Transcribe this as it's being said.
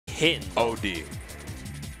hitting. OD.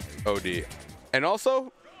 OD. And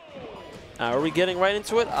also, are we getting right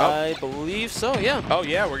into it? Oh. I believe so, yeah. Oh,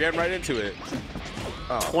 yeah, we're getting right into it.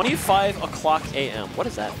 Oh. 25 o'clock a.m. What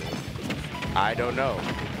does that mean? I don't know.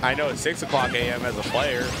 I know it's 6 o'clock a.m. as a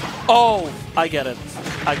player. Oh, I get it.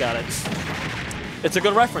 I got it. It's a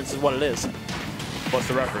good reference is what it is. What's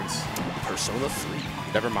the reference? Persona 3.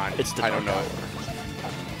 Never mind. It's the I don't know it.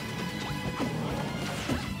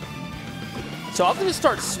 So I'm going to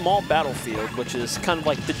start small battlefield, which is kind of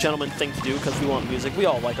like the gentleman thing to do because we want music. We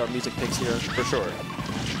all like our music picks here. For sure.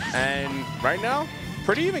 And right now,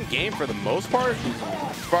 pretty even game for the most part,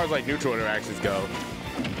 as far as like neutral interactions go.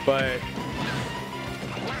 But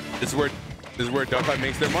this is where Duck Hunt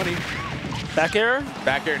makes their money. Back air?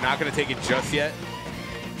 Back air, not going to take it just yet.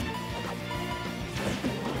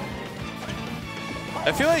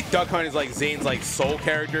 I feel like Duck Hunt is like Zane's like sole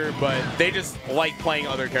character, but they just like playing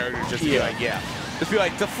other characters just to be like, just be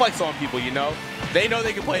like to flex on people, you know? They know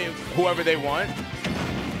they can play whoever they want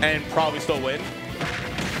and probably still win.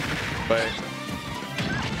 But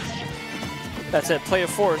that's it. Player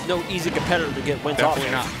 4 is no easy competitor to get wins off.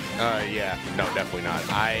 Definitely not. Yeah, no, definitely not.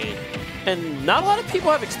 And not a lot of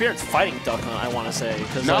people have experience fighting Duck Hunt, I want to say.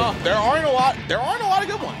 No, like, there aren't a lot of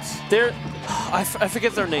good ones. I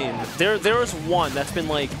forget their name. There is one that's been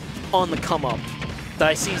like on the come up that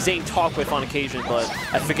I see Zane talk with on occasion, but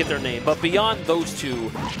I forget their name. But beyond those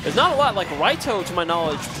two, there's not a lot. Like Raito, to my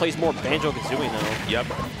knowledge, plays more Banjo-Kazooie now. Yep.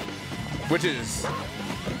 Which is,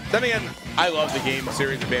 then again, I love the game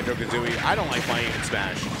series of Banjo-Kazooie. I don't like playing it in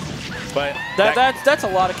Smash, but that's a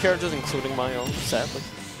lot of characters, including my own, sadly.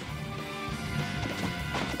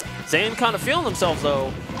 Zane kind of feeling themselves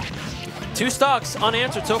though. 2 stocks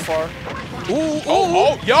unanswered so far. Ooh,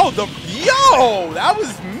 yo, that was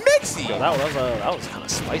mixy. Yo, that was kind of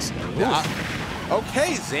spicy.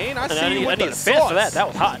 Okay, Zane, I see you with I need the a fan sauce. for that. That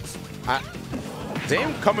was hot.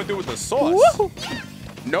 Zane coming through with the sauce. Woo!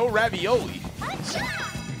 No ravioli.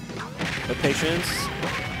 With patience.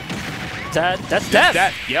 That's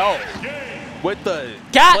death. Yo, with the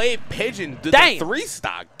play pigeon, the 3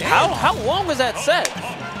 stock. Damn. How long was that set?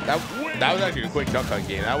 That was actually a quick Duck Hunt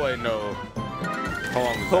game. I wouldn't know how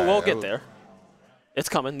long was that. We'll get there. It's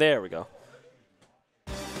coming. There we go.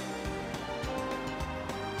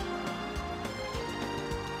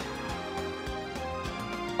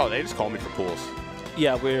 Oh, they just called me for pools.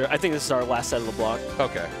 Yeah, I think this is our last set of the block.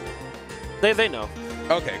 Okay. They know.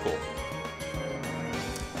 Okay, cool.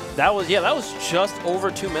 That was just over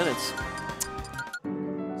 2 minutes.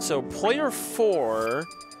 So player 4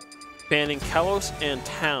 banning Kalos and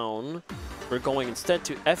Town. We're going instead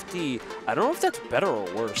to FD. I don't know if that's better or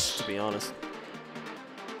worse, to be honest.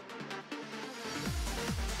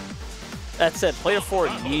 That said, player 4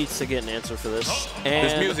 needs to get an answer for this. And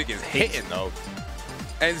this music is hitting though.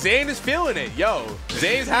 And Zane is feeling it. Yo,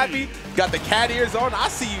 Zane's happy. Got the cat ears on. I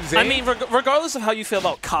see you, Zane. I mean, regardless of how you feel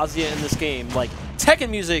about Kazuya in this game, like, Tekken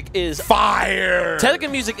music is fire. Tekken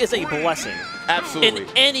music is a blessing. Absolutely.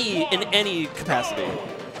 In any capacity.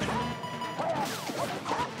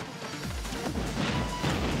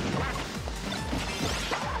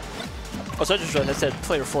 Oh, so I just read that said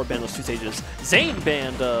player 4 banned those 2 stages. Zane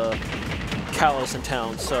banned Kalos and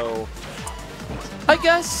Town, so I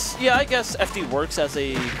guess FD works as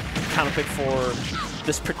a counter pick for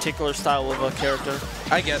this particular style of a character.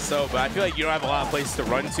 I guess so, but I feel like you don't have a lot of places to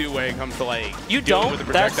run to when it comes to like you don't with the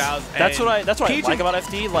projectiles. That's what I like about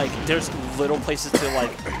FD. Like, there's little places to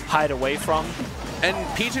like hide away from. And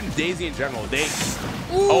Peach and Daisy in general,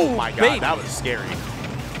 oh my god, baby. That was scary.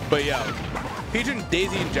 But yeah, Peach and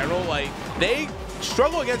Daisy in general, like, they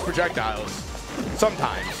struggle against projectiles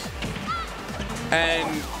sometimes. And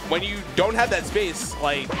when you don't have that space,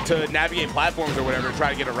 like, to navigate platforms or whatever,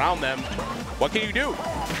 try to get around them, what can you do?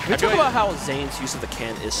 We talk about how Zane's use of the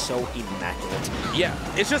can is so immaculate. Yeah,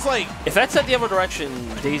 it's just like, if that said the other direction,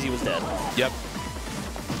 Daisy was dead. Yep.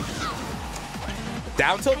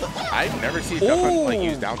 Down tilt? I've never seen Duck Hunt like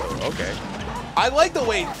use down tilt. Okay. I like the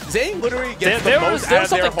way Zane literally gets the most out of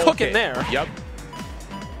their whole cooking kit. there. Yep.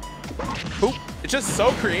 Oop. It's just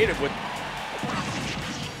so creative with.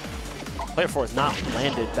 Player 4 has not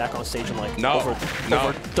landed back on stage in like over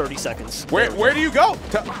 30 seconds. Where do you go?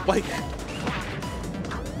 Like,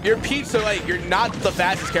 you're Peach, so like you're not the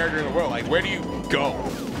fastest character in the world. Like, where do you go?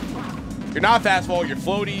 You're not fastball. You're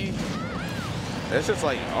floaty. It's just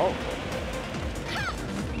like, oh.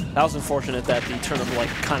 That was unfortunate that the tournament like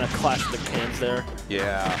kind of clashed the cans there.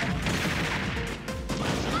 Yeah.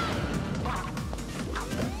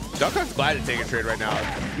 Duck Hunt's glad to take a trade right now.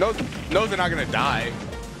 Knows they're not gonna die.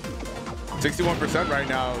 61% right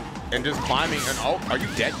now. and just climbing. And oh, are you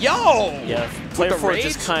dead? Yo! Yeah, Player 4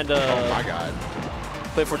 just kind of. Oh my god.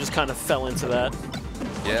 Player 4 just kind of fell into that.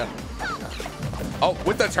 Yeah. Oh,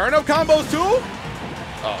 with the turnip combos too?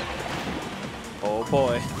 Oh. Oh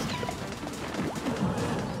boy.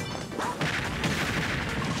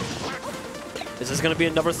 Is this going to be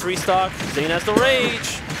another 3 stock? Zane has the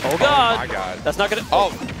rage. Oh god. Oh my god. That's not going to.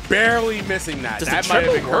 Oh, barely missing that. Does that the might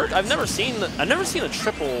have triple been work? hurt. I've never seen a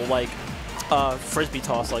triple like frisbee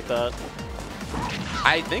toss like that.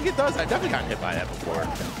 I think it does. I definitely got hit by that before.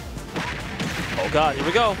 Oh god, here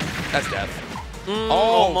we go. That's death. Oh,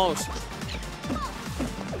 almost.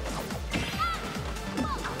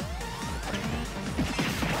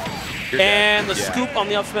 And the scoop on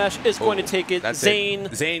the up smash is going to take it. Zane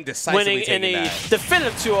decisively winning in a that.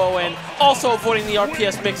 definitive 2-0 and also avoiding the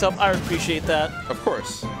RPS mix-up. I appreciate that. Of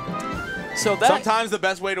course. So that sometimes the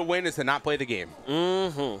best way to win is to not play the game.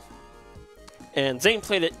 And Zane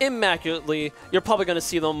played it immaculately. You're probably going to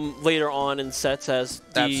see them later on in sets as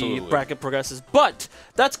the bracket progresses. But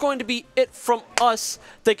that's going to be it from us.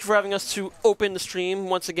 Thank you for having us to open the stream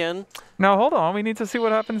once again. Now, hold on. We need to see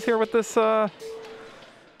what happens here with this.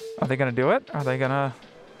 Are they going to do it? Are they going to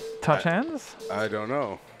touch hands? I don't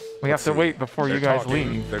know. We have to wait before you guys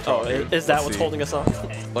leave. They're talking. Is that what's holding us up?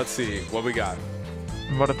 Let's see. What we got?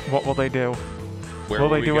 What will they do? Where will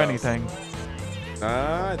they do go? anything?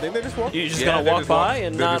 I think they just walk. You're just going to walk by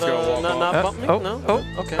and not bump me? No?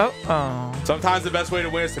 Okay. Sometimes the best way to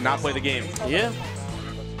win is to not play the game. Yeah.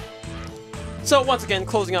 So once again,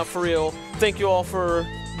 closing out for real, thank you all for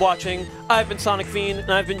watching. I've been Sonicfiend,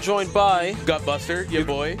 and I've been joined by GutBustr, your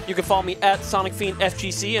boy. You can follow me at Sonicfiend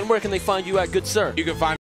FGC, and where can they find you at, good sir? You can find